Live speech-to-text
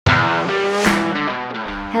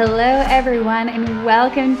Hello, everyone, and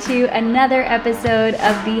welcome to another episode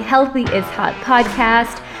of the Healthy is Hot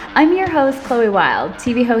podcast. I'm your host, Chloe Wild,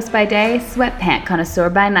 TV host by day, sweatpant connoisseur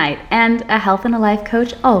by night, and a health and a life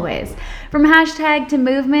coach always. From hashtag to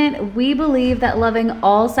movement, we believe that loving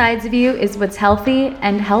all sides of you is what's healthy,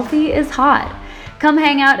 and healthy is hot. Come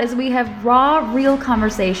hang out as we have raw, real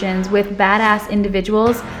conversations with badass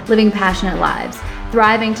individuals living passionate lives,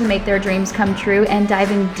 thriving to make their dreams come true, and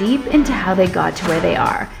diving deep into how they got to where they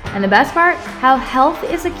are. And the best part, how health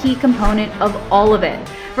is a key component of all of it.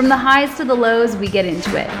 From the highs to the lows, we get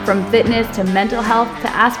into it. From fitness to mental health to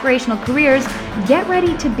aspirational careers, get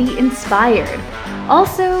ready to be inspired.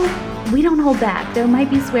 Also, we don't hold back. There might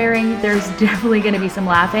be swearing, there's definitely going to be some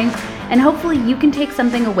laughing, and hopefully you can take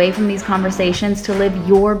something away from these conversations to live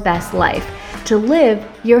your best life, to live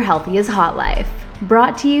your Healthy is Hot life.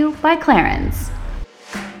 Brought to you by Clarence.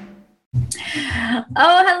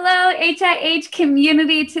 Oh, hello, HIH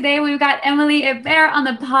community. Today we've got Emilie Herbert on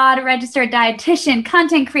the pod, registered dietitian,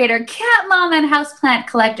 content creator, cat mom, and houseplant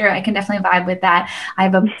collector. I can definitely vibe with that. I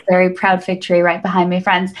have a very proud fig tree right behind me,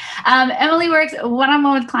 friends. Emilie works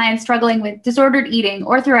one-on-one with clients struggling with disordered eating,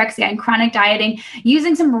 orthorexia, and chronic dieting,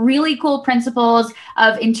 using some really cool principles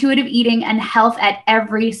of intuitive eating and health at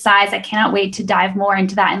every size. I cannot wait to dive more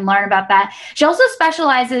into that and learn about that. She also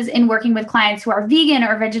specializes in working with clients who are vegan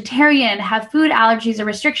or vegetarian, have food allergies or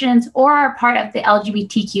restrictions, or are part of the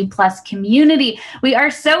LGBTQ plus community. We are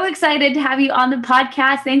so excited to have you on the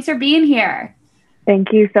podcast. Thanks for being here.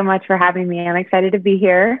 Thank you so much for having me. I'm excited to be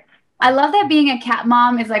here. I love that being a cat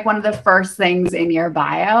mom is like one of the first things in your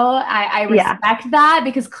bio. I respect that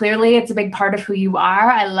because clearly it's a big part of who you are.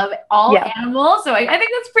 I love all animals, so I think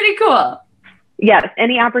that's pretty cool. Yes,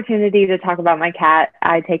 any opportunity to talk about my cat,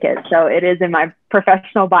 I take it. So it is in my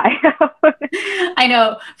professional bio. I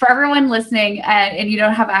know. For everyone listening and you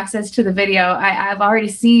don't have access to the video, I've already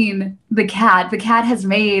seen the cat. The cat has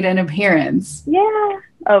made an appearance. Yeah.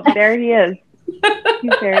 Oh, there he is.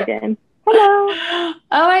 He's very good. Hello.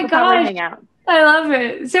 Oh my gosh. Hang out. I love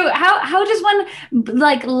it. So how does one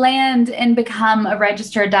like land and become a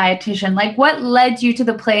registered dietitian? Like what led you to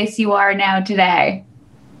the place you are now today?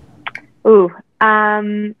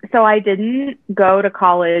 So I didn't go to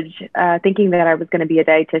college thinking that I was going to be a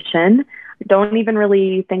dietitian. Don't even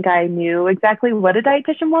really think I knew exactly what a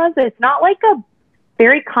dietitian was. It's not like a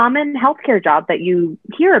very common healthcare job that you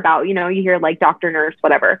hear about. You know, you hear like doctor, nurse,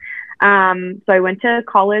 whatever. So I went to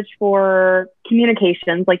college for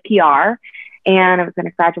communications, like PR, and I was going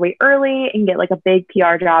to graduate early and get like a big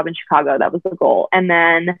PR job in Chicago. That was the goal. And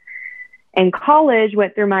then in college,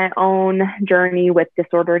 went through my own journey with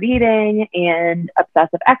disordered eating and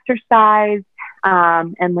obsessive exercise,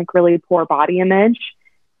 and like really poor body image,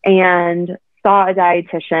 and saw a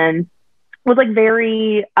dietitian, was like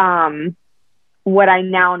very, what I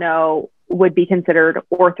now know would be considered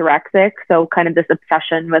orthorexic. So kind of this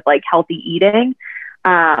obsession with like healthy eating.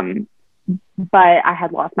 But I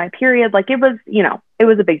had lost my period. Like it was, it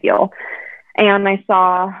was a big deal. And I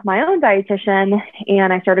saw my own dietitian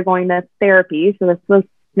and I started going to therapy. So this was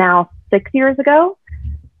now 6 years ago.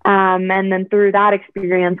 And then through that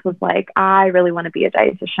experience was like, I really want to be a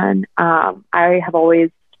dietitian. I have always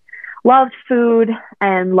loved food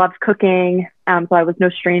and loved cooking. So I was no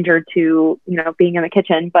stranger to, being in the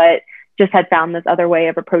kitchen, but just had found this other way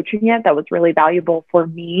of approaching it that was really valuable for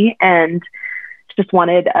me and just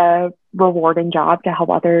wanted a rewarding job to help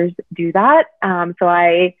others do that. So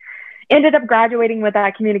I ended up graduating with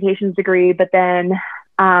that communications degree, but then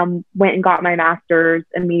went and got my master's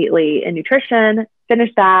immediately in nutrition,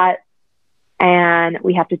 finished that, and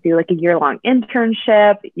we have to do like a year-long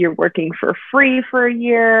internship. You're working for free for a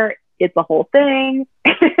year. It's a whole thing.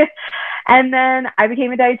 And then I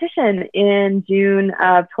became a dietitian in June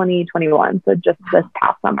of 2021, so just this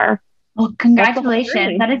past summer. Well,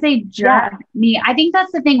 congratulations. That is a journey. Yeah. I think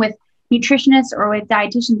that's the thing with nutritionists or with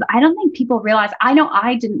dietitians. I don't think people realize, I know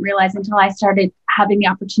I didn't realize until I started having the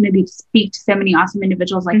opportunity to speak to so many awesome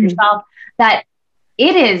individuals like yourself, that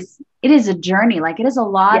it is a journey. Like it is a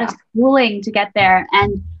lot of schooling to get there.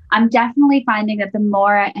 And I'm definitely finding that the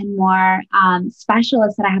more and more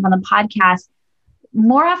specialists that I have on the podcast,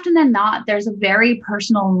 more often than not, there's a very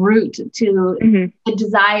personal root to the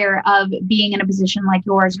desire of being in a position like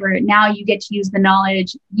yours, where now you get to use the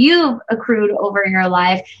knowledge you've accrued over your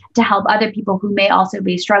life to help other people who may also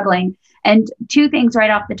be struggling. And two things right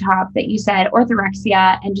off the top that you said,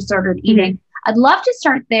 orthorexia and disordered eating. I'd love to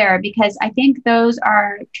start there because I think those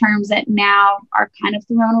are terms that now are kind of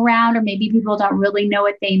thrown around, or maybe people don't really know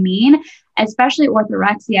what they mean, especially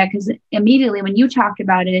orthorexia, because immediately when you talked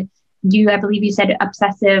about it, I believe you said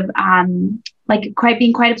obsessive, like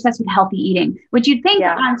being quite obsessed with healthy eating, which you'd think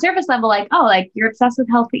on surface level, like, oh, like you're obsessed with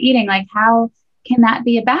healthy eating. Like how can that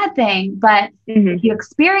be a bad thing? But if you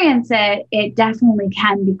experience it, it definitely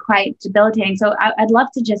can be quite debilitating. So I'd love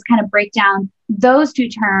to just kind of break down those two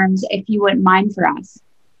terms, if you wouldn't mind for us.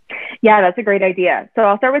 Yeah, that's a great idea. So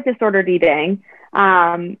I'll start with disordered eating.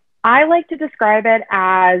 I like to describe it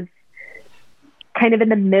as kind of in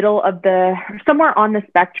the middle of somewhere on the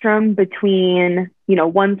spectrum between,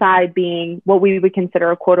 one side being what we would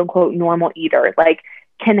consider a quote unquote normal eater, like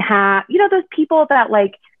can have, those people that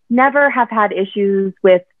like never have had issues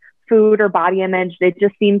with food or body image. It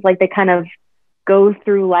just seems like they kind of go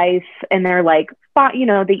through life and they're like,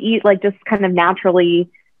 they eat like just kind of naturally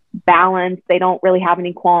balanced. They don't really have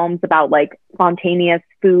any qualms about like spontaneous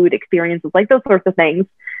food experiences, like those sorts of things.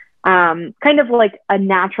 Kind of like a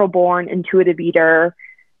natural born intuitive eater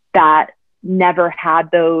that never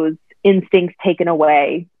had those instincts taken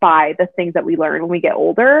away by the things that we learn when we get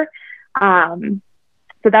older.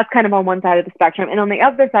 So that's kind of on one side of the spectrum. And on the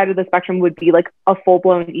other side of the spectrum would be like a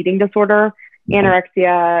full-blown eating disorder,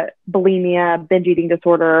 anorexia, bulimia, binge eating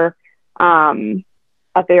disorder.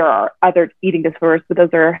 There are other eating disorders, but those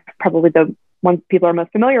are probably the ones people are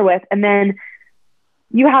most familiar with. And then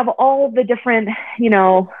you have all the different,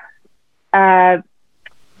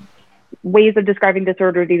 ways of describing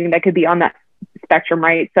disordered eating that could be on that spectrum,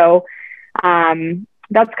 right? So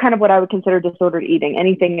that's kind of what I would consider disordered eating,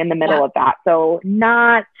 anything in the middle of that. So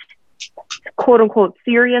not quote unquote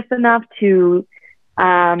serious enough to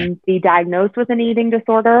be diagnosed with an eating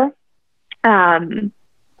disorder. Oftentimes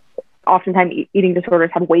eating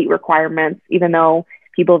disorders have weight requirements, even though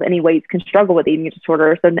people of any weights can struggle with eating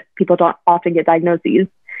disorders. So people don't often get diagnoses.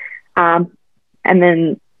 And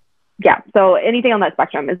then, so anything on that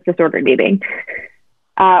spectrum is disordered eating.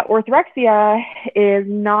 Orthorexia is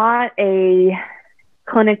not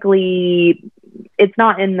it's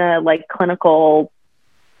not in the like clinical,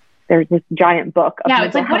 there's this giant book.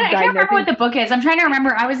 It's like, I can't remember what the book is. I'm trying to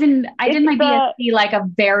remember. I did my BSc like a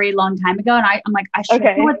very long time ago. And I'm like, I should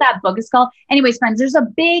know what that book is called. Anyways, friends, there's a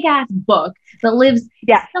big ass book that lives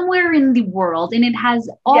somewhere in the world. And it has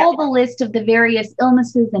all the list of the various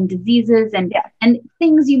illnesses and diseases and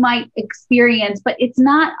things you might experience, but it's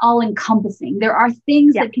not all encompassing. There are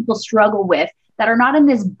things that people struggle with that are not in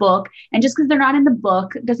this book. And just because they're not in the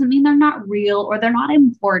book doesn't mean they're not real or they're not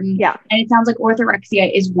important. Yeah. And it sounds like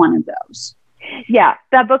orthorexia is one of those. Yeah.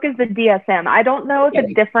 That book is the DSM. I don't know if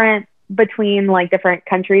it's different between like different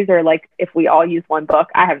countries or like if we all use one book.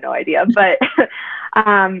 I have no idea. But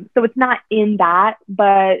so it's not in that,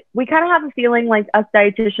 but we kind of have a feeling like us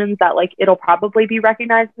dietitians that like it'll probably be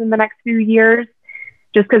recognized in the next few years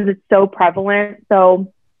just because it's so prevalent.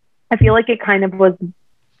 So I feel like it kind of was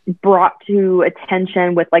brought to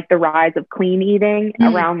attention with like the rise of clean eating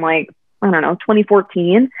around like, I don't know,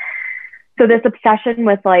 2014. So this obsession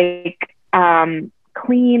with like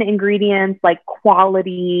clean ingredients, like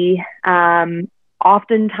quality,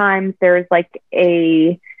 oftentimes there's like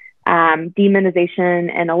a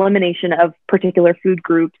demonization and elimination of particular food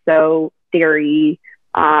groups. So dairy,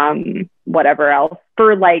 whatever else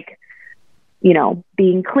for like,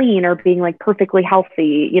 being clean or being like perfectly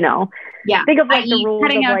healthy, Yeah. Think of like the rules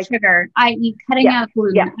cutting of out like sugar. I eat cutting out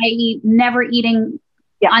gluten. I eat never eating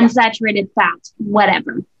unsaturated fats,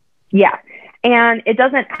 whatever. Yeah. And it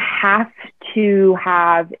doesn't have to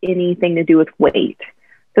have anything to do with weight.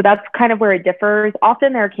 So that's kind of where it differs.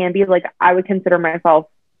 Often there can be like, I would consider myself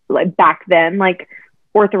like back then, like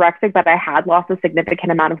orthorexic, but I had lost a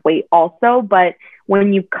significant amount of weight also. But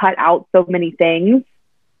when you cut out so many things,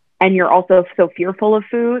 and you're also so fearful of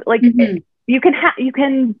food, like you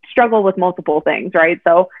can struggle with multiple things, right?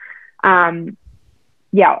 So, the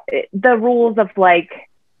rules of like,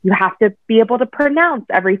 you have to be able to pronounce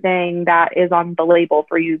everything that is on the label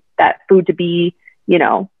for you, that food to be,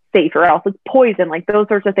 safe or else it's poison. Like those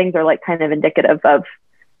sorts of things are like kind of indicative of,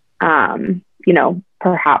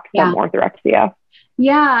 perhaps some orthorexia.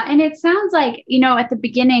 Yeah. And it sounds like, at the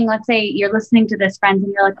beginning, let's say you're listening to this, friends,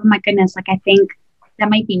 and you're like, oh my goodness, like I think that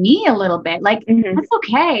might be me a little bit. Like, that's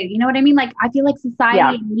okay. You know what I mean? Like, I feel like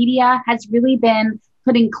society and media has really been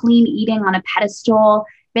putting clean eating on a pedestal,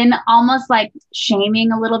 been almost like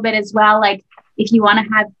shaming a little bit as well. Like, if you want to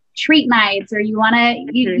have treat nights or you want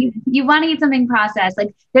to, you want to eat something processed,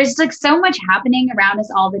 like there's like so much happening around us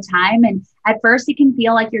all the time. And at first it can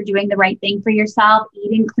feel like you're doing the right thing for yourself,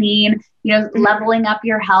 eating clean, leveling up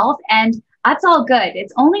your health. And that's all good.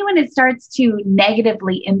 It's only when it starts to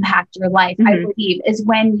negatively impact your life, I believe, is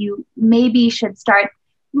when you maybe should start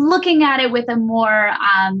looking at it with a more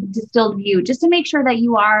distilled view, just to make sure that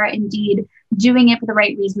you are indeed doing it for the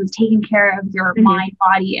right reasons, taking care of your mind,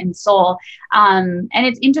 body, and soul. And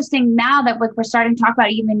it's interesting now that we're starting to talk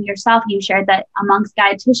about, even yourself, you shared that amongst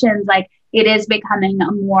dietitians, like it is becoming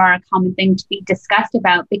a more common thing to be discussed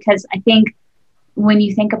about, because I think when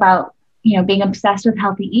you think about, being obsessed with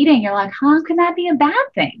healthy eating, you're like, how can that be a bad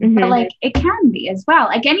thing? But like, it can be as well.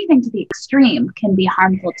 Like anything to the extreme can be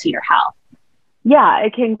harmful to your health. Yeah,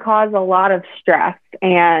 it can cause a lot of stress.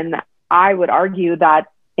 And I would argue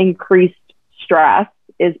that increased stress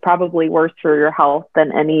is probably worse for your health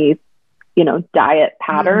than any, diet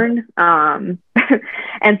pattern. And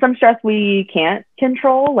some stress we can't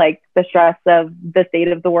control, like the stress of the state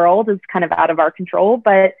of the world is kind of out of our control,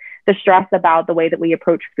 but the stress about the way that we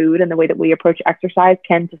approach food and the way that we approach exercise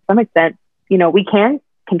can, to some extent, we can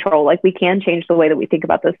control, like we can change the way that we think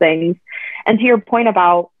about those things. And to your point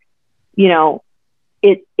about,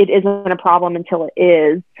 it isn't a problem until it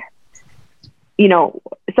is,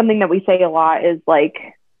 something that we say a lot is like,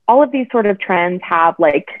 all of these sort of trends have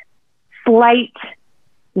like slight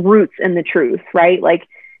roots in the truth, right? Like,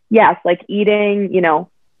 yes, like eating,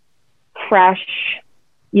 fresh,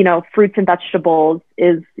 fruits and vegetables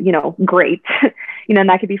is, great, and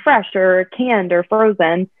that could be fresh or canned or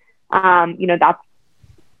frozen. That's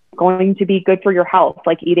going to be good for your health,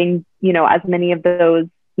 like eating, as many of those,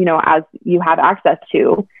 as you have access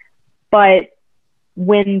to. But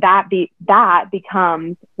when that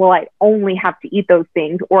becomes, well, I only have to eat those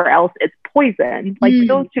things or else it's poison. Like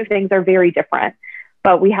those two things are very different,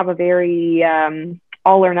 but we have a very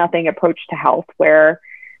all or nothing approach to health where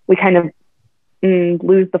we kind of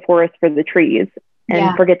lose the forest for the trees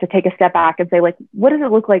and forget to take a step back and say, like, what does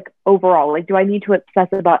it look like overall? Like, do I need to obsess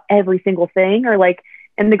about every single thing, or like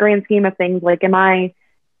in the grand scheme of things, like, am I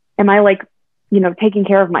like, taking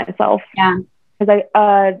care of myself? Yeah. Because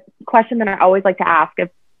a question that I always like to ask if,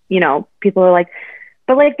 people are like,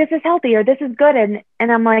 but like, this is healthy or this is good. And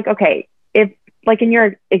I'm like, okay, if like in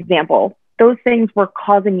your example, those things were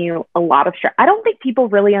causing you a lot of stress. I don't think people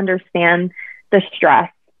really understand the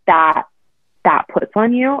stress that puts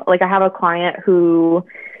on you. Like I have a client who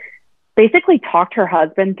basically talked her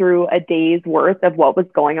husband through a day's worth of what was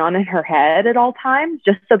going on in her head at all times,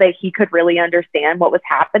 just so that he could really understand what was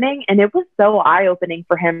happening. And it was so eye-opening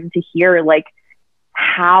for him to hear like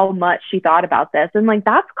how much she thought about this. And like,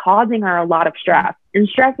 that's causing her a lot of stress, and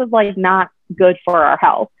stress is like not good for our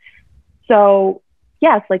health. So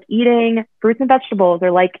yes, like eating fruits and vegetables,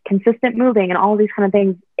 or like consistent moving and all these kind of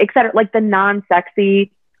things, et cetera, like the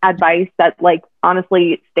non-sexy advice that like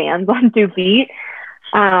honestly stands on 2 feet.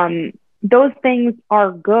 Those things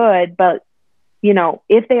are good, but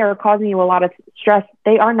if they are causing you a lot of stress,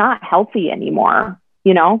 they are not healthy anymore,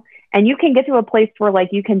 and you can get to a place where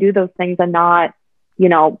like you can do those things and not,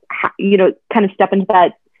 kind of step into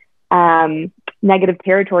that negative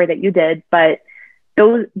territory that you did. But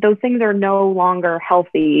those things are no longer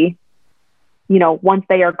healthy. Once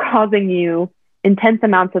they are causing you intense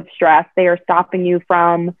amounts of stress, they are stopping you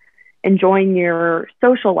from enjoying your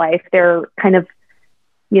social life. They're kind of,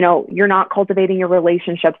 you're not cultivating your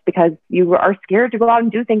relationships because you are scared to go out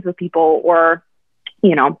and do things with people, or,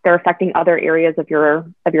 they're affecting other areas of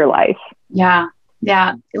your life. Yeah.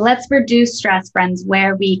 Yeah. Let's reduce stress, friends,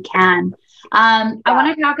 where we can. I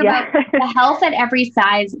want to talk about the health at every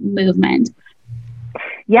size movement.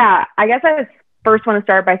 Yeah. I guess I first want to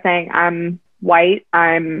start by saying I'm white,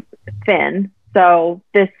 I'm thin. So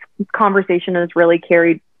this conversation is really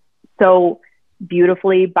carried so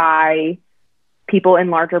beautifully by people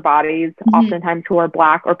in larger bodies, oftentimes who are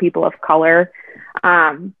Black or people of color.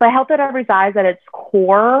 But health at every size at its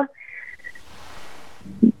core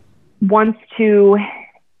wants to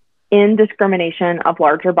end discrimination of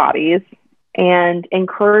larger bodies and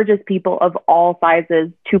encourages people of all sizes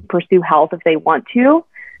to pursue health if they want to.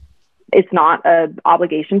 It's not an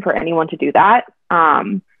obligation for anyone to do that.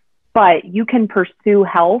 But you can pursue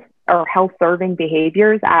health or health-serving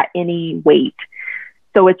behaviors at any weight.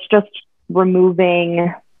 So it's just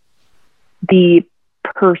removing the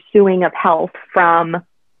pursuing of health from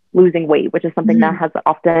losing weight, which is something that has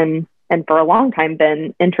often and for a long time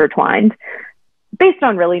been intertwined based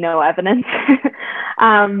on really no evidence.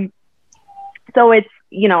 So it's,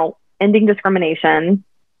 ending discrimination,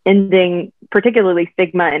 ending particularly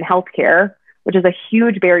stigma in healthcare, which is a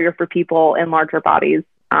huge barrier for people in larger bodies,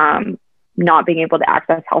 not being able to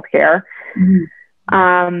access healthcare.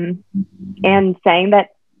 And saying that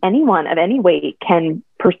anyone of any weight can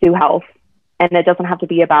pursue health, and it doesn't have to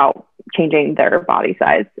be about changing their body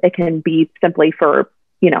size. It can be simply for,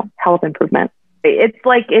 health improvement. I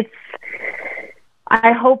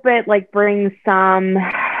hope it like brings some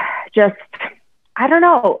just, I don't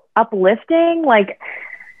know, uplifting. Like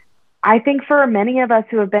I think for many of us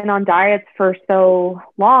who have been on diets for so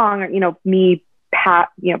long, me,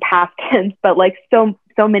 past tense, but like so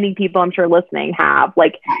many people I'm sure listening have,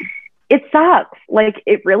 like, it sucks. Like,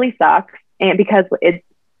 it really sucks. And because it's,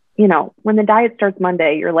 when the diet starts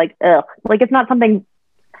Monday, you're like, ugh, like, it's not something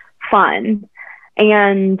fun.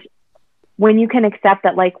 And when you can accept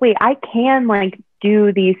that, like, wait, I can like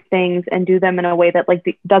do these things and do them in a way that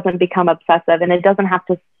like doesn't become obsessive, and it doesn't have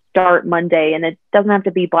to start Monday, and it doesn't have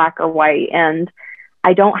to be black or white, and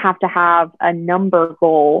I don't have to have a number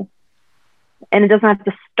goal, and it doesn't have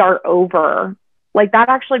to start over. Like, that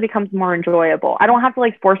actually becomes more enjoyable. I don't have to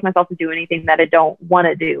like force myself to do anything that I don't want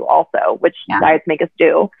to do also, which diets make us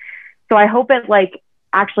do. So I hope it like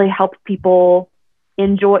actually helps people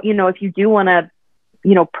enjoy, if you do want to,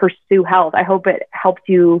 pursue health, I hope it helps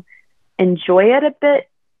you enjoy it a bit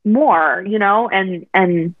more,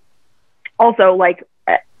 and also like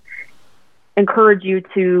encourage you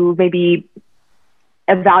to maybe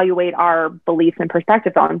evaluate our beliefs and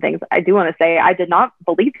perspectives on things. I do want to say I did not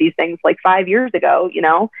believe these things like 5 years ago,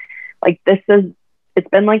 like it's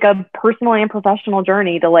been like a personal and professional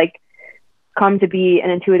journey to like come to be an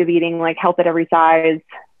intuitive eating, like health at every size,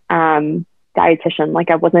 dietitian. Like,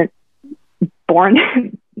 I wasn't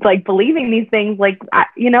born like believing these things. Like,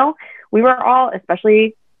 we were all,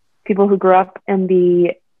 especially people who grew up in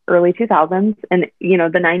the early 2000s and,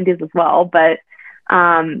 the 90s as well. But,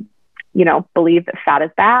 believe that fat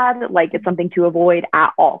is bad. Like, it's something to avoid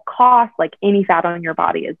at all costs. Like, any fat on your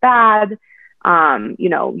body is bad.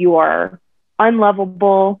 You are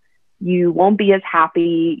unlovable. You won't be as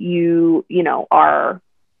happy. You are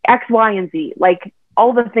X, Y, and Z, like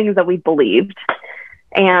all the things that we believed.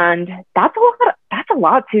 And that's a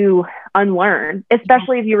lot to unlearn,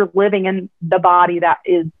 especially if you're living in the body that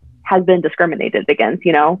has been discriminated against,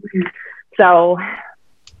 So,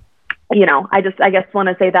 I guess want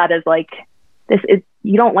to say that is like,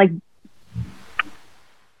 you don't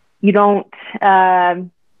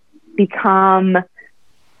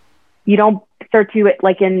start to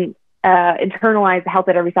like internalize the health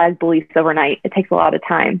at every size beliefs overnight. It takes a lot of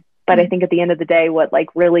time. But I think at the end of the day, what like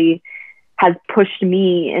really has pushed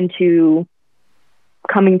me into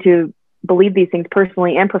coming to believe these things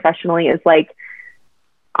personally and professionally is like,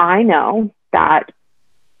 I know that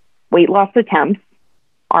weight loss attempts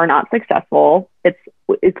are not successful. It's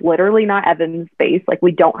literally not evidence-based. Like,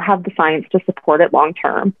 we don't have the science to support it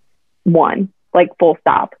long-term. One, like, full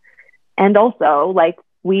stop. And also, like,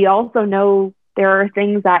 we also know there are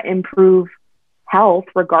things that improve health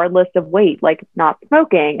regardless of weight, like not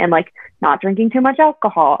smoking and like not drinking too much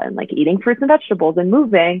alcohol and like eating fruits and vegetables and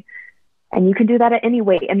moving. And you can do that at any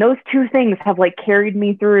weight. And those two things have like carried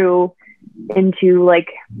me through into like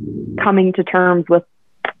coming to terms with,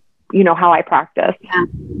 how I practice. Yeah.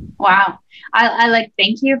 Wow. I like,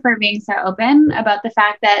 thank you for being so open about the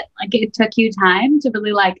fact that like it took you time to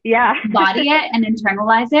really like embody it and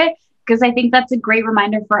internalize it. Cause I think that's a great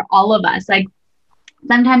reminder for all of us. Like,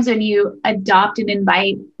 sometimes when you adopt and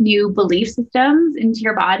invite new belief systems into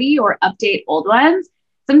your body or update old ones,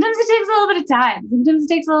 sometimes it takes a little bit of time. Sometimes it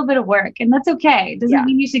takes a little bit of work, and that's okay. It doesn't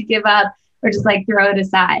mean you should give up or just like throw it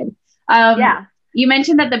aside. You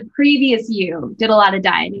mentioned that the previous you did a lot of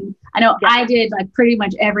dieting. I know I did like pretty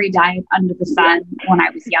much every diet under the sun when I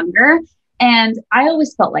was younger, and I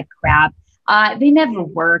always felt like crap. They never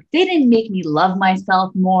worked. They didn't make me love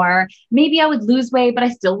myself more. Maybe I would lose weight, but I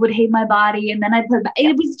still would hate my body. And then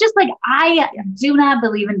it was just like, I do not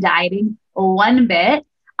believe in dieting one bit.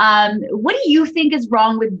 What do you think is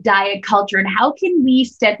wrong with diet culture, and how can we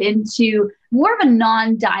step into more of a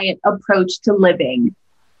non-diet approach to living?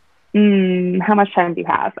 How much time do you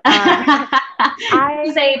have?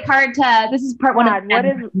 This is part one.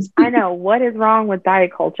 What is wrong with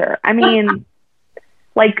diet culture? I mean,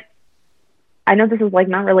 like, I know this is like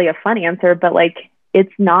not really a fun answer, but like,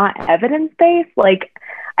 it's not evidence-based. Like,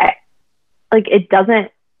 it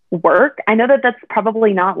doesn't work. I know that that's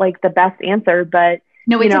probably not like the best answer, but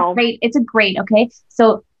no, it's a great. Okay.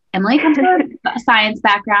 So Emilie comes from a science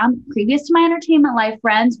background, previous to my entertainment life,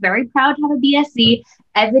 friends, very proud to have a BSc.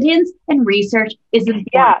 Evidence and research is important.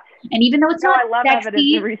 Yeah. And even though it's not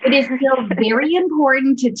sexy, it is still very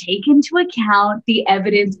important to take into account the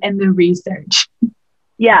evidence and the research.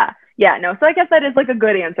 Yeah. Yeah, no. So I guess that is like a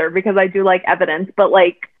good answer because I do like evidence, but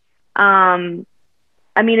like, I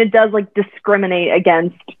mean, it does like discriminate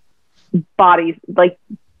against bodies, like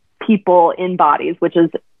people in bodies, which is,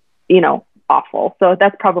 awful. So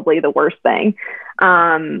that's probably the worst thing.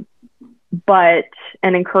 And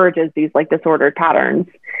encourages these like disordered patterns.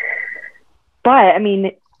 But I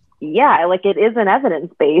mean, yeah, like it is an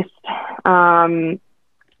evidence-based.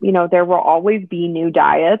 there will always be new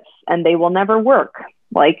diets and they will never work.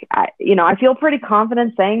 Like, I feel pretty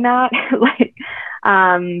confident saying that, like,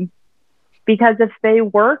 because if they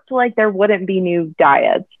worked, like, there wouldn't be new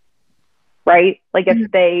diets, right? Like,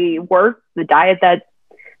 if they worked the diet that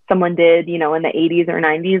someone did, in the 80s or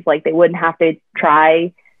 90s, like, they wouldn't have to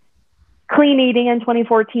try clean eating in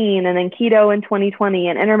 2014 and then keto in 2020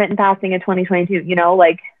 and intermittent fasting in 2022,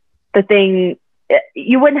 like the thing,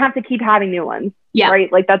 you wouldn't have to keep having new ones,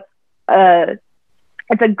 right? Like, that's,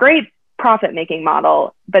 it's a great profit making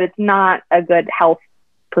model, but it's not a good health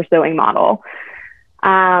pursuing model.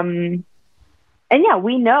 And yeah,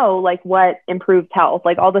 we know like what improves health,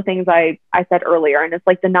 like all the things I said earlier, and it's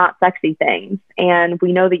like the not sexy things. And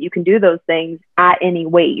we know that you can do those things at any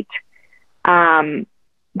weight.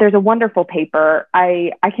 There's a wonderful paper.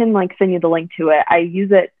 I can like send you the link to it. I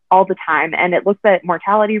use it all the time, and it looks at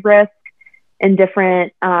mortality risk in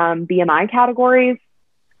different BMI categories.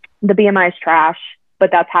 The BMI is trash,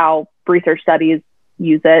 but that's how research studies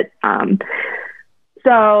use it.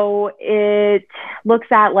 So it looks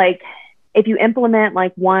at like, if you implement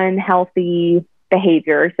like one healthy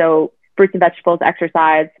behavior, so fruits and vegetables,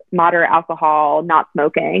 exercise, moderate alcohol, not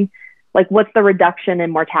smoking, like what's the reduction in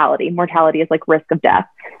mortality? Mortality is like risk of death.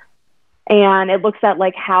 And it looks at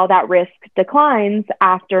like how that risk declines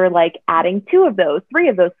after like adding 2 of those, 3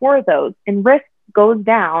 of those, 4 of those, and risk goes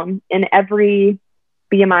down in every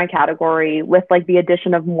BMI category with like the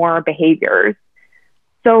addition of more behaviors.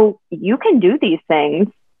 So you can do these things,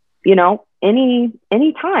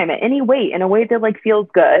 any time at any weight in a way that like feels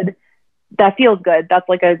good. That feels good. That's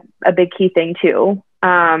like a big key thing too.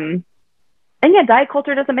 And yeah, diet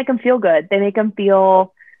culture doesn't make them feel good. They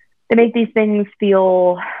make these things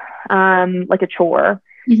feel like a chore.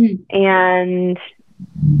 And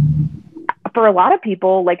for a lot of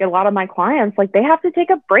people, like a lot of my clients, like they have to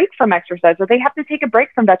take a break from exercise or they have to take a break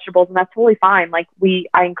from vegetables, and that's totally fine. Like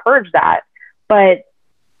I encourage that, but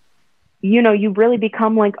you really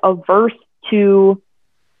become like averse to,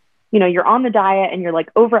 you're on the diet and you're like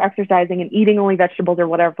over exercising and eating only vegetables or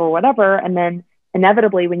whatever. And then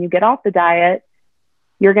inevitably when you get off the diet,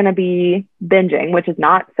 you're going to be binging, which is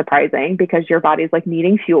not surprising because your body's like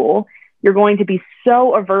needing fuel. You're going to be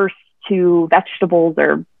so averse to vegetables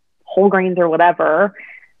or whole grains or whatever.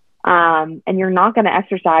 And you're not going to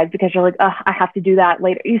exercise because you're like, I have to do that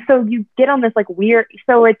later. So you get on this like weird,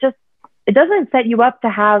 so it doesn't set you up to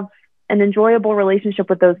have an enjoyable relationship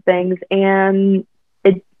with those things. And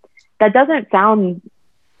that doesn't sound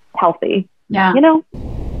healthy. Yeah.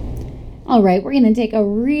 All right, we're going to take a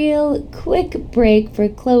real quick break for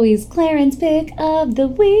Chloe's Clarence pick of the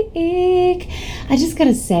week. I just got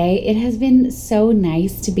to say, it has been so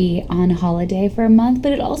nice to be on holiday for a month,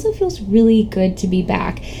 but it also feels really good to be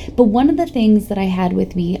back. But one of the things that I had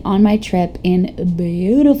with me on my trip in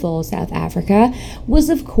beautiful South Africa was,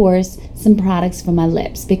 of course, some products for my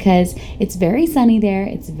lips, because it's very sunny there,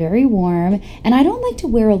 it's very warm, and I don't like to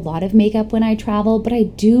wear a lot of makeup when I travel, but I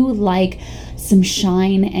do like some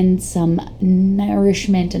shine and some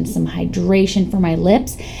nourishment and some hydration for my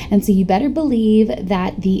lips. And so you better believe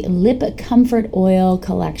that the Lip Comfort Oil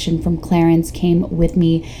collection from Clarence came with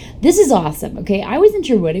me. This is awesome, okay? I wasn't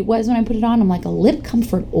sure what it was when I put it on. I'm like, a lip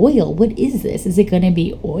comfort oil? What is this? Is it going to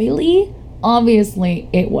be oily? Obviously,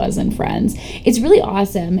 it wasn't, friends. It's really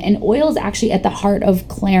awesome. And oil is actually at the heart of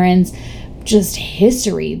Clarence just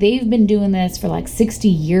history. They've been doing this for like 60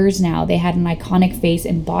 years now. They had an iconic face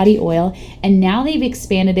and body oil, and now they've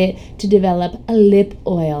expanded it to develop a lip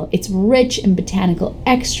oil. It's rich in botanical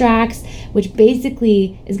extracts, which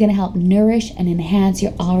basically is going to help nourish and enhance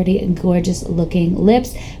your already gorgeous looking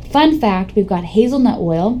lips. Fun fact, we've got hazelnut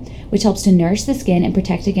oil, which helps to nourish the skin and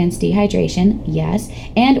protect against dehydration, yes,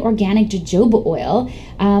 and organic jojoba oil,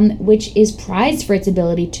 which is prized for its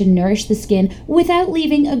ability to nourish the skin without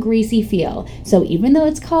leaving a greasy feel. So even though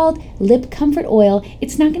it's called Lip Comfort Oil,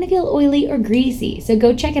 it's not going to feel oily or greasy. So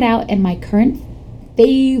go check it out. And my current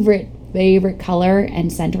favorite color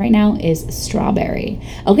and scent right now is strawberry.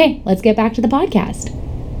 Okay, let's get back to the podcast.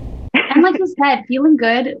 And like you said, feeling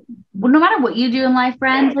good, no matter what you do in life,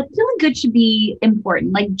 friends, like feeling good should be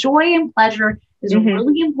important. Like joy and pleasure is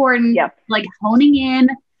really important. Yep. Like honing in,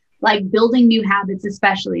 like building new habits,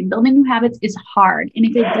 especially. Building new habits is hard. And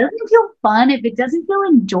if it doesn't feel fun, if it doesn't feel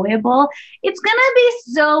enjoyable, it's going to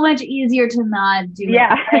be so much easier to not do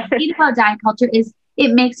it. The thing about diet culture is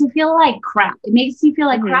it makes you feel like crap. It makes you feel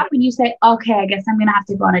like crap when you say, okay, I guess I'm going to have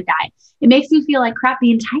to go on a diet. It makes you feel like crap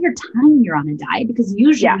the entire time you're on a diet, because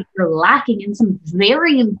usually you're lacking in some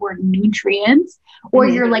very important nutrients, or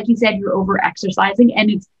you're, like you said, you're over exercising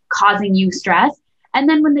and it's causing you stress. And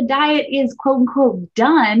then when the diet is quote unquote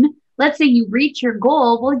done, let's say you reach your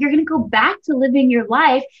goal, well, you're going to go back to living your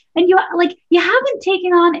life, and you haven't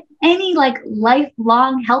taken on any like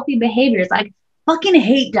lifelong healthy behaviors. Like, fucking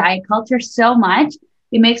hate diet culture so much.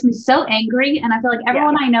 It makes me so angry. And I feel like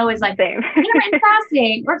everyone I know is like intermittent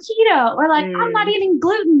fasting or keto or like, I'm not eating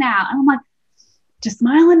gluten now. And I'm like, just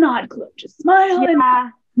smile and nod, Chloe. Just smile and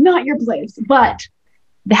nod. Not your place. But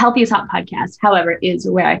the Healthiest Hot podcast, however, is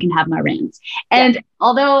where I can have my rants. And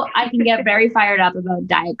although I can get very fired up about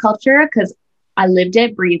diet culture because I lived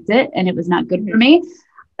it, breathed it, and it was not good for me.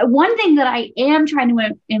 One thing that I am trying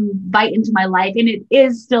to invite into my life, and it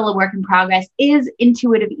is still a work in progress, is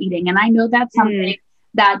intuitive eating. And I know that's something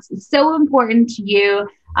that's so important to you.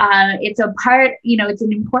 It's a part, it's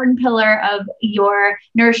an important pillar of your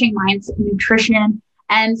nourishing mind's nutrition.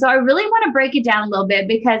 And so I really want to break it down a little bit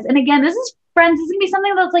because, and again, this is friends, this is gonna be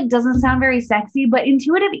something that's like, doesn't sound very sexy, but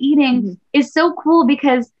intuitive eating is so cool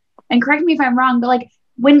because, and correct me if I'm wrong, but like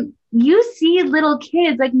when you see little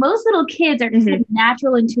kids, like most little kids are just like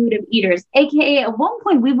natural intuitive eaters, AKA at one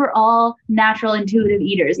point we were all natural intuitive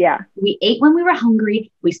eaters. Yeah. We ate when we were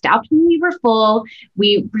hungry. We stopped when we were full.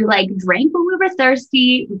 We like drank when we were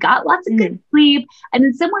thirsty. We got lots of good sleep. And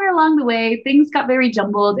then somewhere along the way, things got very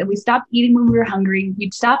jumbled and we stopped eating when we were hungry. We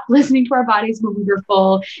stopped listening to our bodies when we were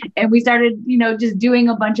full. And we started, just doing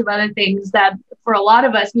a bunch of other things that for a lot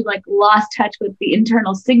of us, we like lost touch with the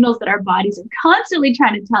internal signals that our bodies are constantly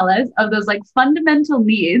trying to tell us of those like fundamental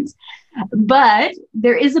needs. But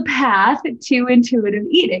there is a path to intuitive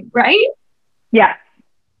eating, right? Yeah,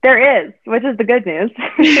 there is, which is the good news.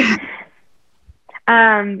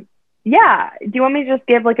 Yeah. Do you want me to just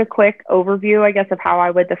give like a quick overview, I guess, of how I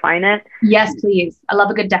would define it? Yes, please. I love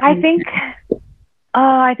a good definition.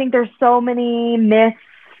 I think there's so many myths,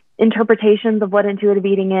 interpretations of what intuitive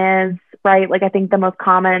eating is, right? Like I think the most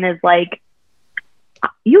common is like,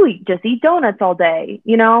 you just eat donuts all day,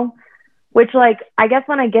 which like, I guess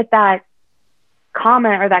when I get that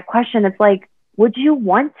comment or that question, it's like, would you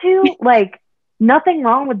want to? Like, nothing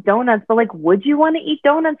wrong with donuts, but like, would you want to eat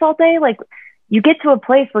donuts all day? Like, you get to a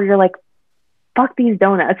place where you're like, fuck these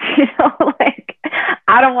donuts, like,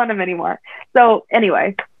 I don't want them anymore. So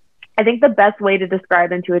anyway, I think the best way to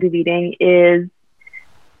describe intuitive eating is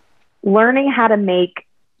learning how to make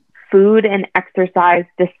food and exercise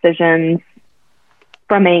decisions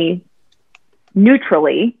from a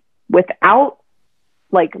neutrally, without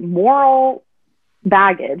like moral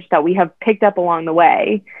baggage that we have picked up along the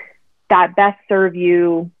way that best serve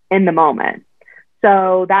you in the moment.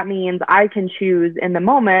 So that means I can choose in the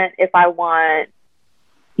moment if I want,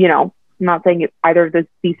 I'm not saying either of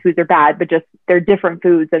these foods are bad, but just they're different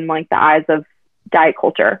foods in like the eyes of diet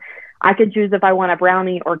culture. I can choose if I want a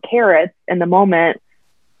brownie or carrots in the moment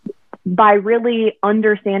by really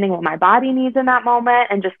understanding what my body needs in that moment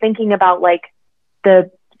and just thinking about like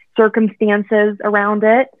the circumstances around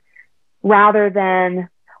it rather than,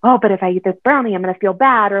 oh, but if I eat this brownie, I'm going to feel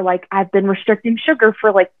bad. Or like I've been restricting sugar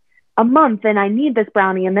for like a month and I need this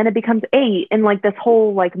brownie and then it becomes 8 and like this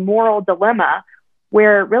whole like moral dilemma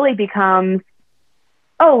where it really becomes,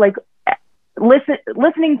 oh, like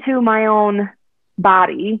listening to my own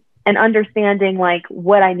body and understanding like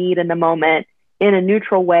what I need in the moment in a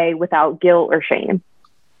neutral way without guilt or shame.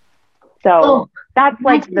 So that's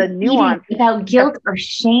like the nuance. Without guilt or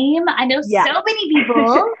shame. I know so many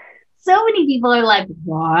people are like,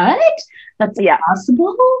 what? That's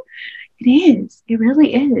possible? It is. It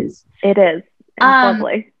really is. It is. It's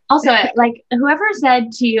lovely. Also, like whoever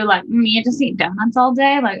said to you, like, me just eat donuts all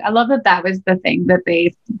day. Like, I love that was the thing that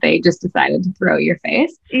they just decided to throw at your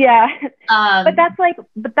face. Yeah. But that's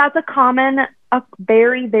a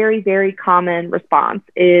very, very, very common response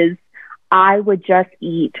is I would just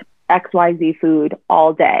eat XYZ food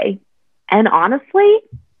all day. And honestly,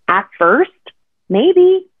 at first,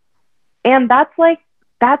 maybe. And that's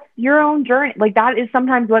your own journey. Like that is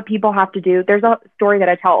sometimes what people have to do. There's a story that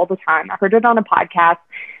I tell all the time. I heard it on a podcast.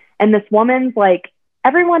 And this woman's like,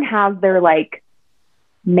 everyone has their like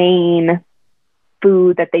main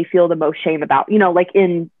food that they feel the most shame about, like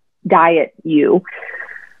in diet like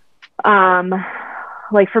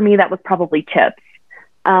for me, that was probably chips.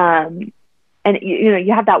 And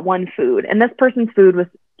you have that one food and this person's food was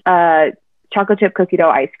chocolate chip cookie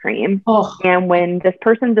dough ice cream. Oh. And when this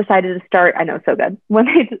person decided to start, I know, so good. When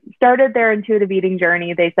they started their intuitive eating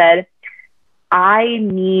journey, they said, I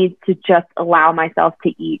need to just allow myself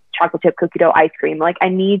to eat chocolate chip cookie dough ice cream. Like I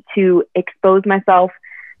need to expose myself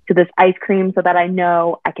to this ice cream so that I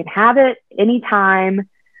know I can have it anytime.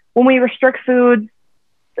 When we restrict foods,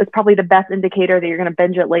 it's probably the best indicator that you're going to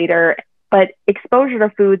binge it later. But exposure to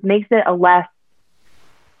foods makes it a less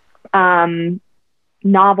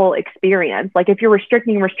novel experience. Like if you're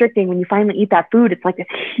restricting, when you finally eat that food, it's like this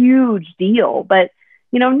huge deal. But,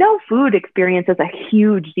 no food experience is a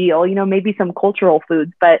huge deal, maybe some cultural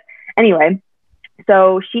foods. But anyway,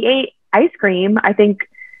 so she ate ice cream, I think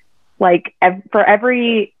like for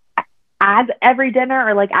every dinner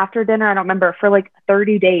or like after dinner, I don't remember, for like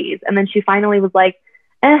 30 days. And then she finally was like,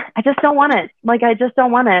 I just don't want it. Like, I just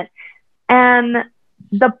don't want it. And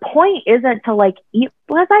the point isn't to like eat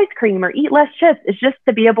less ice cream or eat less chips. It's just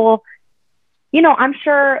to be able, I'm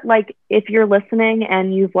sure like if you're listening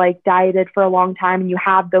and you've like dieted for a long time and you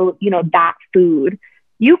have those, that food,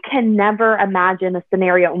 you can never imagine a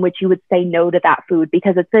scenario in which you would say no to that food,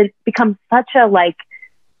 because it's become such a like,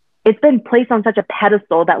 it's been placed on such a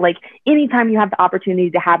pedestal that like anytime you have the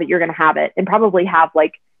opportunity to have it, you're going to have it, and probably have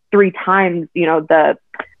like 3 times, the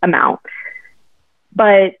amount.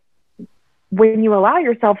 But when you allow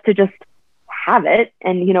yourself to just have it,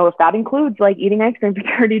 and, if that includes like eating ice cream for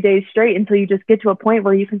 30 days straight until you just get to a point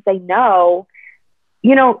where you can say no,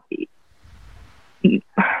 we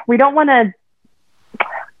don't want to,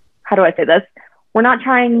 how do I say this?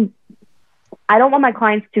 I don't want my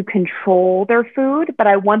clients to control their food, but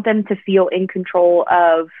I want them to feel in control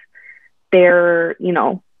of their,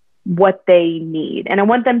 what they need. And I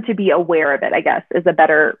want them to be aware of it, I guess, is a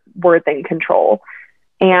better word than control.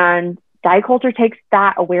 And diet culture takes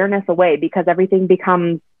that awareness away, because everything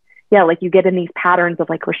becomes, like you get in these patterns of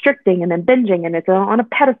like restricting and then binging, and it's on a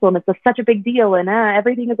pedestal, and it's such a big deal, and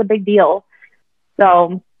everything is a big deal.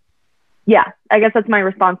 So yeah, I guess that's my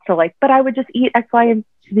response to like, but I would just eat X, Y, and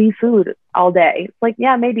Z food all day. It's like,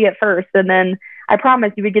 yeah, maybe at first. And then I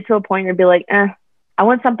promise you would get to a point where you'd be like, I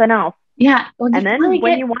want something else. Yeah. Well, and then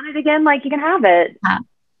when you want it again, like you can have it.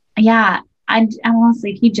 Yeah. I'm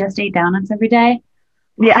honestly, if you just ate donuts every day.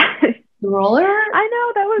 Yeah. The roller. I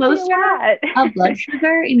know, that would be a lot. Of blood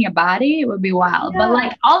sugar in your body, it would be wild. Yeah. But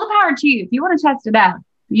like, all the power to you. If you want to test it out,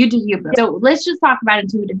 you do you. Yeah. So let's just talk about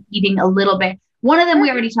intuitive eating a little bit. One of them we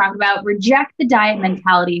already talked about, reject the diet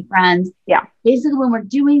mentality, friends. Yeah. Basically, when we're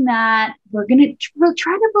doing that, we're going to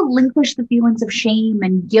try to relinquish the feelings of shame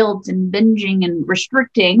and guilt and binging and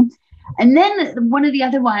restricting. And then one of the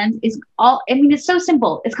other ones is it's so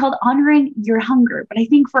simple. It's called honoring your hunger. But I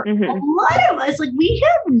think for a lot of us, like we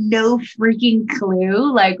have no freaking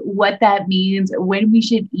clue, like what that means, when we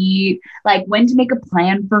should eat, like when to make a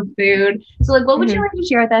plan for food. So like, what would you like to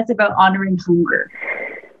share with us about honoring hunger?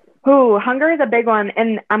 Oh, hunger is a big one.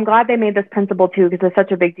 And I'm glad they made this principle too, because it's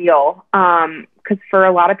such a big deal. Because for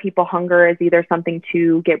a lot of people, hunger is either something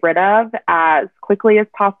to get rid of as quickly as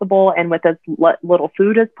possible and with as little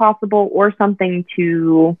food as possible, or something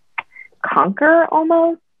to conquer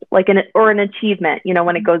almost, like an achievement,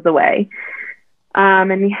 when it goes away.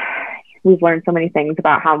 And we've learned so many things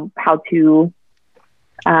about how to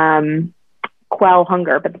quell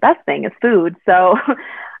hunger, but the best thing is food. So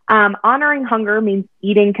honoring hunger means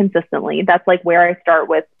eating consistently. That's like where I start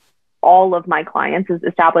with all of my clients, is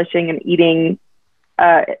establishing an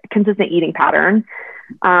consistent eating pattern,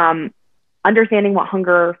 understanding what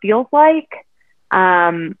hunger feels like,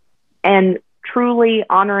 and truly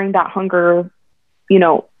honoring that hunger,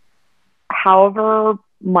 however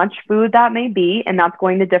much food that may be, and that's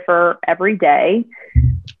going to differ every day.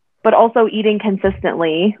 But also eating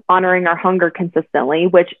consistently, honoring our hunger consistently,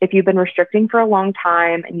 which if you've been restricting for a long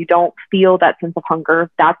time and you don't feel that sense of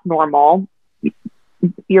hunger, that's normal.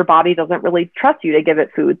 Your body doesn't really trust you to give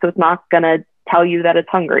it food, so it's not going to tell you that it's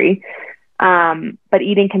hungry. But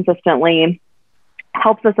eating consistently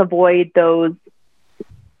helps us avoid those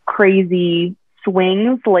crazy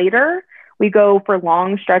swings later. We go for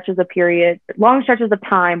long stretches of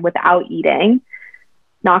time without eating.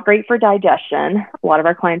 Not great for digestion. A lot of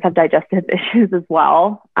our clients have digestive issues as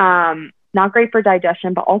well. Not great for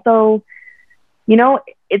digestion, but also,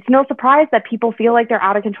 it's no surprise that people feel like they're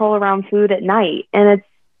out of control around food at night. And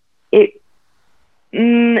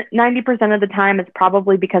 90% of the time, it's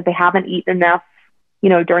probably because they haven't eaten enough,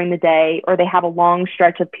 during the day, or they have a long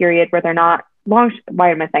stretch of period where they're not why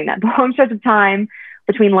am I saying that? The long stretch of time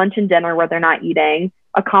between lunch and dinner where they're not eating,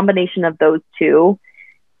 a combination of those two.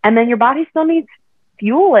 And then your body still needs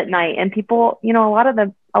fuel at night, and people, a lot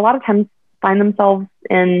of times find themselves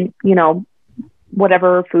in,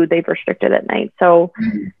 whatever food they've restricted at night. So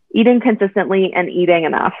eating consistently and eating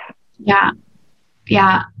enough. Yeah.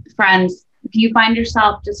 Friends, if you find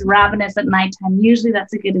yourself just ravenous at nighttime, usually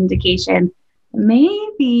that's a good indication.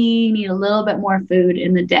 Maybe you need a little bit more food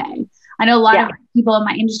in the day. I know a lot of people in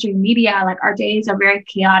my industry, media, like our days are very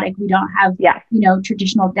chaotic. We don't have,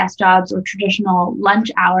 traditional desk jobs or traditional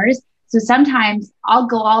lunch hours. So sometimes I'll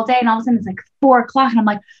go all day and all of a sudden it's like 4 o'clock and I'm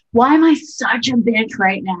like, why am I such a bitch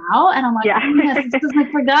right now? And I'm like, yes, it's because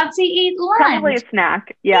I forgot to eat lunch. Probably a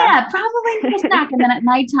snack. Yeah, probably need a snack. And then at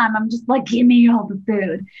nighttime, I'm just like, give me all the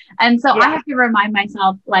food. And so I have to remind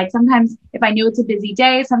myself, like sometimes if I knew it's a busy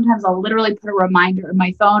day, sometimes I'll literally put a reminder in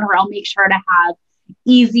my phone, or I'll make sure to have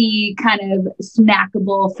easy kind of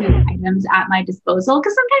snackable food items at my disposal.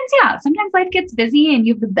 Because sometimes life gets busy and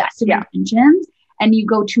you have the best of intentions and you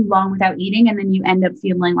go too long without eating and then you end up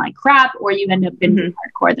feeling like crap, or you end up binging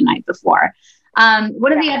hardcore the night before.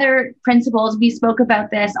 One of the other principles, we spoke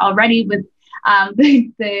about this already with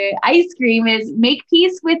the ice cream, is make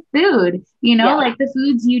peace with food. You know, like the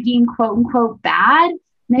foods you deem quote unquote bad,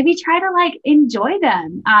 maybe try to like enjoy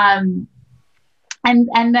them.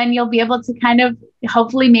 And then you'll be able to kind of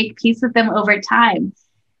hopefully make peace with them over time.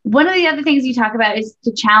 One of the other things you talk about is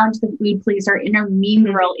to challenge the food pleaser inner mean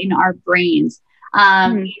girl in our brains.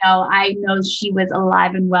 You know, I know she was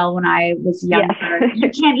alive and well when I was younger. You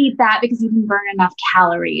can't eat that because you didn't burn enough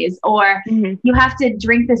calories, or you have to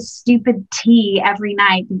drink this stupid tea every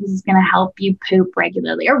night because it's going to help you poop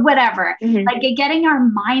regularly, or whatever. Like getting our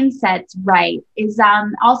mindsets right is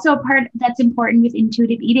also a part that's important with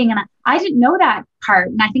intuitive eating. And I didn't know that part.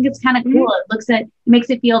 And I think it's kind of cool. It makes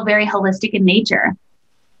it feel very holistic in nature.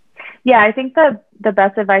 Yeah, I think the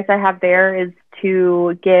best advice I have there is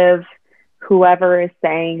to give whoever is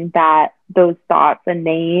saying that those thoughts a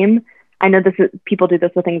name. I know people do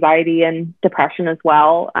this with anxiety and depression as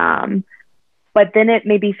well. But then it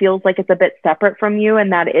maybe feels like it's a bit separate from you,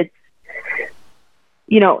 and that it's,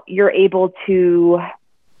 you know, you're able to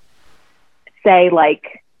say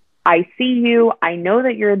like, I see you, I know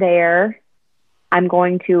that you're there. I'm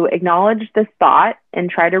going to acknowledge this thought and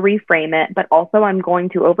try to reframe it, but also I'm going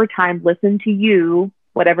to, over time, listen to you,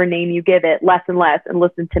 whatever name you give it, less and less, and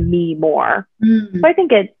listen to me more. So I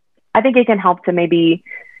think it can help to maybe,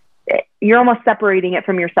 you're almost separating it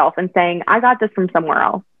from yourself and saying, I got this from somewhere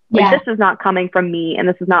else. Like this is not coming from me and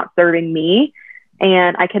this is not serving me.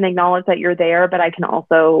 And I can acknowledge that you're there, but I can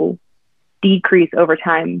also decrease over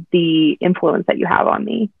time the influence that you have on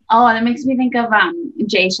me. Oh, that makes me think of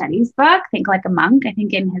Jay Shetty's book, Think Like a Monk. I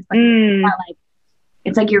think in his book,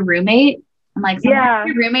 it's like your roommate. I'm like, sometimes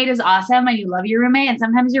your roommate is awesome and you love your roommate. And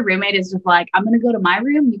sometimes your roommate is just like, I'm going to go to my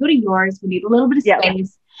room, you go to yours. We need a little bit of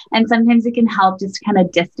space. And sometimes it can help just kind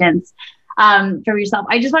of distance from yourself.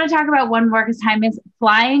 I just want to talk about one more because time is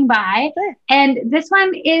flying by. And this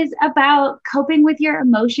one is about coping with your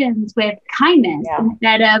emotions with kindness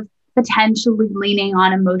instead of potentially leaning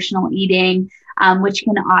on emotional eating, which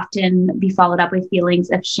can often be followed up with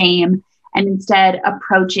feelings of shame. And instead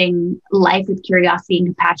approaching life with curiosity and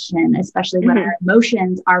compassion, especially when our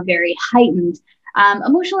emotions are very heightened.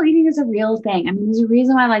 Emotional eating is a real thing. I mean, there's a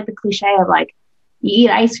reason why I like the cliche of like, you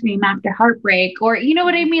eat ice cream after heartbreak, or you know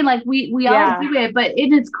what I mean? Like we all do it, but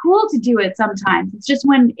it's cool to do it sometimes. It's just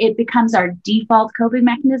when it becomes our default coping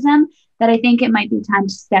mechanism that I think it might be time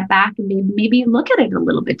to step back and maybe look at it a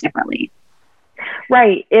little bit differently.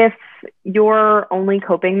 Right. If your only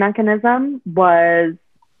coping mechanism was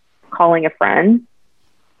calling a friend,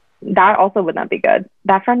 that also would not be good.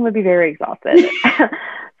 That friend would be very exhausted.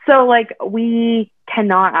 So like we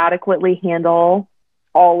cannot adequately handle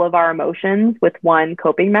all of our emotions with one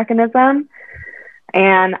coping mechanism.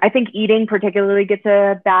 And I think eating particularly gets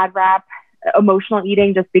a bad rap, emotional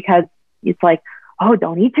eating, just because it's like, oh,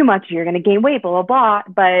 don't eat too much, you're going to gain weight, blah, blah,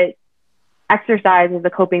 blah. But exercise as a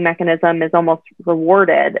coping mechanism is almost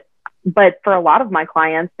rewarded. But for a lot of my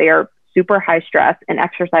clients, they are super high stress and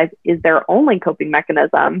exercise is their only coping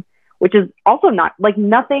mechanism, which is also not like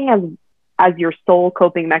nothing as your sole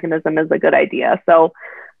coping mechanism is a good idea. So,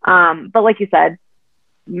 but like you said,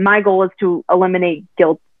 my goal is to eliminate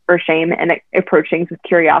guilt or shame and approach things with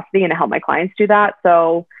curiosity and to help my clients do that.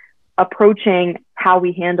 So approaching how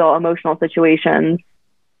we handle emotional situations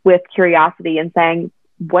with curiosity and saying,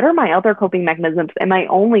 what are my other coping mechanisms? Am I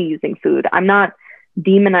only using food? I'm not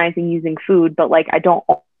demonizing using food, but like I don't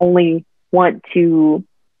only want to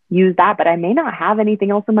use that, but I may not have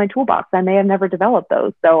anything else in my toolbox. I may have never developed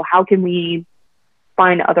those. So how can we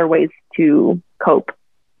find other ways to cope?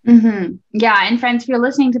 Yeah. And friends, if you're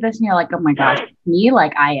listening to this and you're like, oh my gosh, me,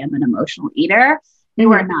 like I am an emotional eater.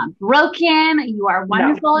 You are not broken. You are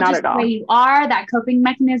wonderful just the way you are. That coping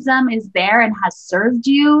mechanism is there and has served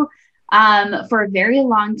you for a very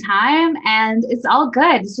long time. And it's all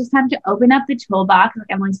good. It's just time to open up the toolbox, like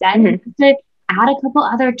Emilie said, and to add a couple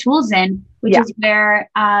other tools in, which is where,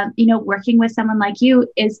 working with someone like you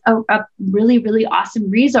is a really, really awesome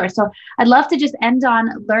resource. So I'd love to just end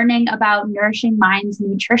on learning about Nourishing Minds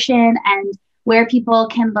Nutrition and where people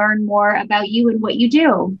can learn more about you and what you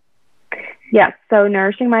do. Yes. So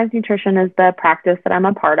Nourishing Minds Nutrition is the practice that I'm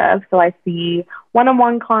a part of. So I see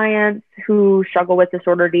one-on-one clients who struggle with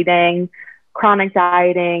disordered eating, chronic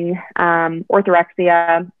dieting,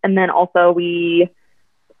 orthorexia, and then also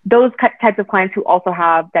those types of clients who also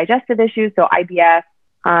have digestive issues, so IBS,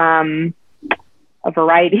 a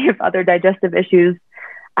variety of other digestive issues,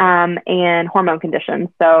 and hormone conditions.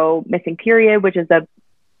 So missing period, which is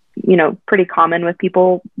pretty common with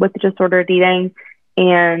people with disordered eating,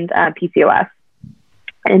 and PCOS,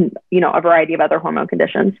 and a variety of other hormone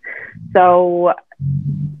conditions. So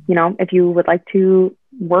if you would like to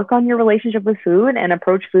work on your relationship with food and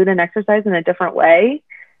approach food and exercise in a different way,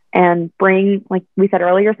 and bring, like we said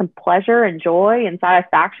earlier, some pleasure and joy and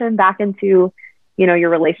satisfaction back into your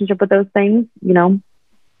relationship with those things,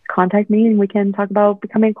 contact me and we can talk about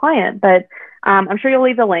becoming a client. But I'm sure you'll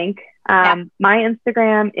leave the link. My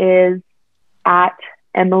Instagram is at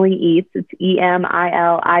Emilie Eats. It's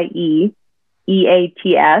EMILIE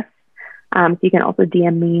EATS. So you can also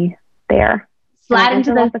DM me there. Slide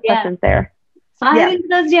into those questions there. Slide into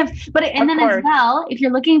those DMs. But and then as well, if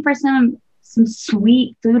you're looking for some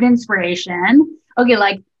sweet food inspiration, okay,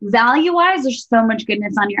 like value-wise, there's so much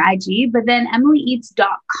goodness on your IG. But then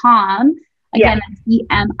EmilieEats.com. Again, that's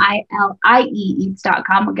EMILIE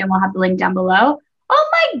eats.com. Again, we'll have the link down below. Oh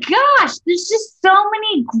my gosh, there's just so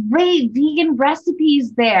many great vegan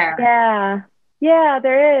recipes there. Yeah,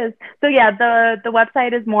 there is. So the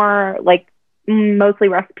website is more like mostly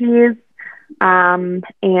recipes, and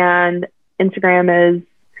Instagram is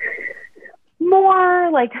more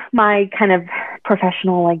like my kind of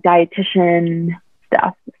professional, like dietitian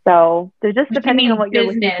stuff. So they're just depending on what you're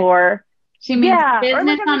looking for. She means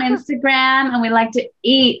business on Instagram, and we like to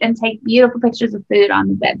eat and take beautiful pictures of food on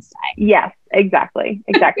the website. Yes, exactly.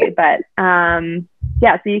 But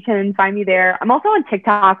so you can find me there. I'm also on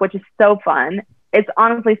TikTok, which is so fun. It's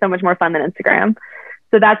honestly so much more fun than Instagram.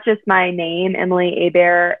 So that's just my name, Emilie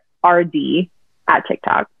Hebert RD at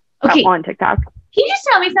TikTok. Okay. On TikTok. Can you just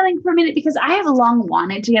tell me something for a minute? Because I have long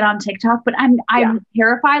wanted to get on TikTok, but I'm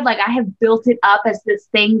terrified. Like, I have built it up as this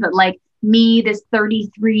thing that, like, me, this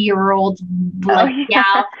 33-year-old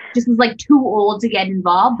gal, just was like too old to get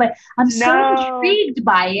involved. But I'm so intrigued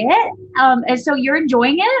by it. And so you're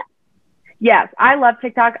enjoying it? Yes, I love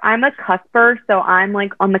TikTok. I'm a cusper, so I'm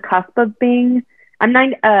like on the cusp of being. I'm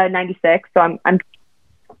 96, so I'm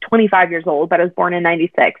 25 years old, but I was born in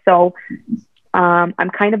 96. So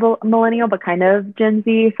I'm kind of a millennial, but kind of Gen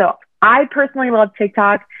Z. So I personally love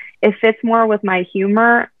TikTok. It fits more with my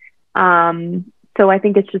humor. So I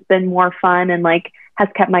think it's just been more fun and like has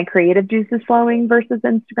kept my creative juices flowing versus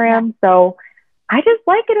Instagram. So I just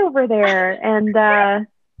like it over there. And I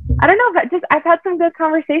don't know, I've had some good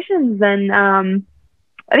conversations, and I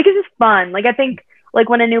think it's just fun. Like, I think like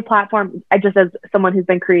when a new platform, I just, as someone who's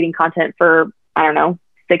been creating content for, I don't know,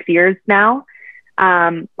 6 years now,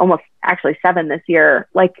 almost actually 7 this year,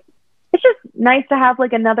 like it's just nice to have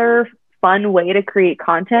like another fun way to create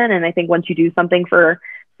content. And I think once you do something for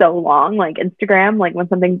so long, like Instagram, like when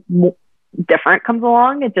something different comes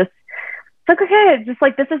along, it's like, okay, it's just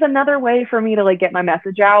like, this is another way for me to like get my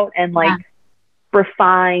message out and like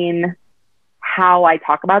refine how I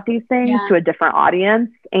talk about these things to a different audience.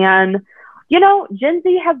 And, Gen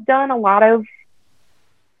Z has done a lot of,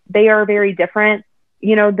 they are very different,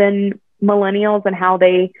 than millennials and how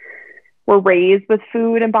they were raised with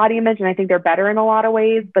food and body image. And I think they're better in a lot of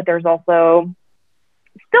ways, but there's also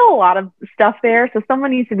still a lot of stuff there. So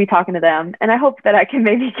someone needs to be talking to them. And I hope that I can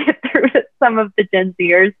maybe get through to some of the Gen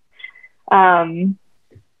Zers.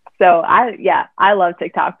 So I love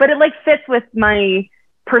TikTok, but it like fits with my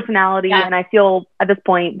personality. And I feel at this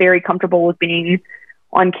point very comfortable with being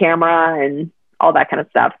on camera and all that kind of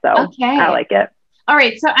stuff. So I like it. All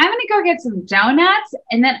right. So I'm going to go get some donuts,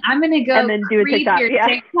 and then I'm going to go read your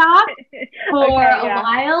TikTok for a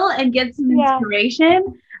while and get some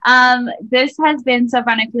inspiration. This has been so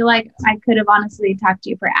fun. I feel like I could have honestly talked to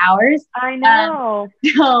you for hours. I know.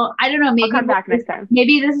 So I don't know. Maybe I'll come back next time.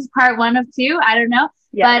 Maybe this is part 1 of 2. I don't know.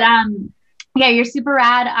 Yeah. But you're super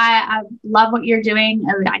rad. I love what you're doing.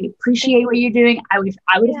 I appreciate what you're doing. I wish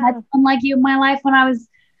I would have had someone like you in my life when I was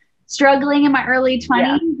struggling in my early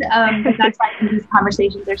 20s. But that's why I think these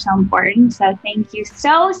conversations are so important. So thank you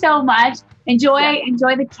so much. Enjoy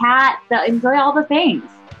the cat. Enjoy all the things.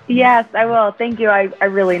 Yes, I will. Thank you. I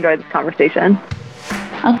really enjoyed this conversation.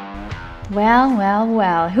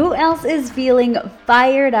 Well. Who else is feeling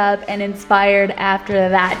fired up and inspired after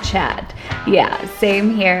that chat? Yeah,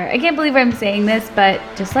 same here. I can't believe I'm saying this, but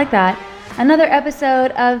just like that, another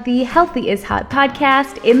episode of the Healthy is Hot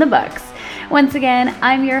podcast in the books. Once again,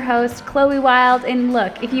 I'm your host, Chloe Wild, and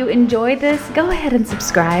look, if you enjoyed this, go ahead and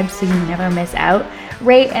subscribe so you never miss out.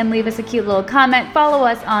 Rate and leave us a cute little comment. Follow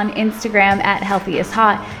us on Instagram at Healthy is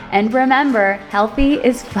Hot. And remember, healthy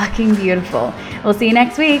is fucking beautiful. We'll see you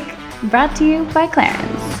next week. Brought to you by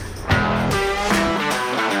Clarence.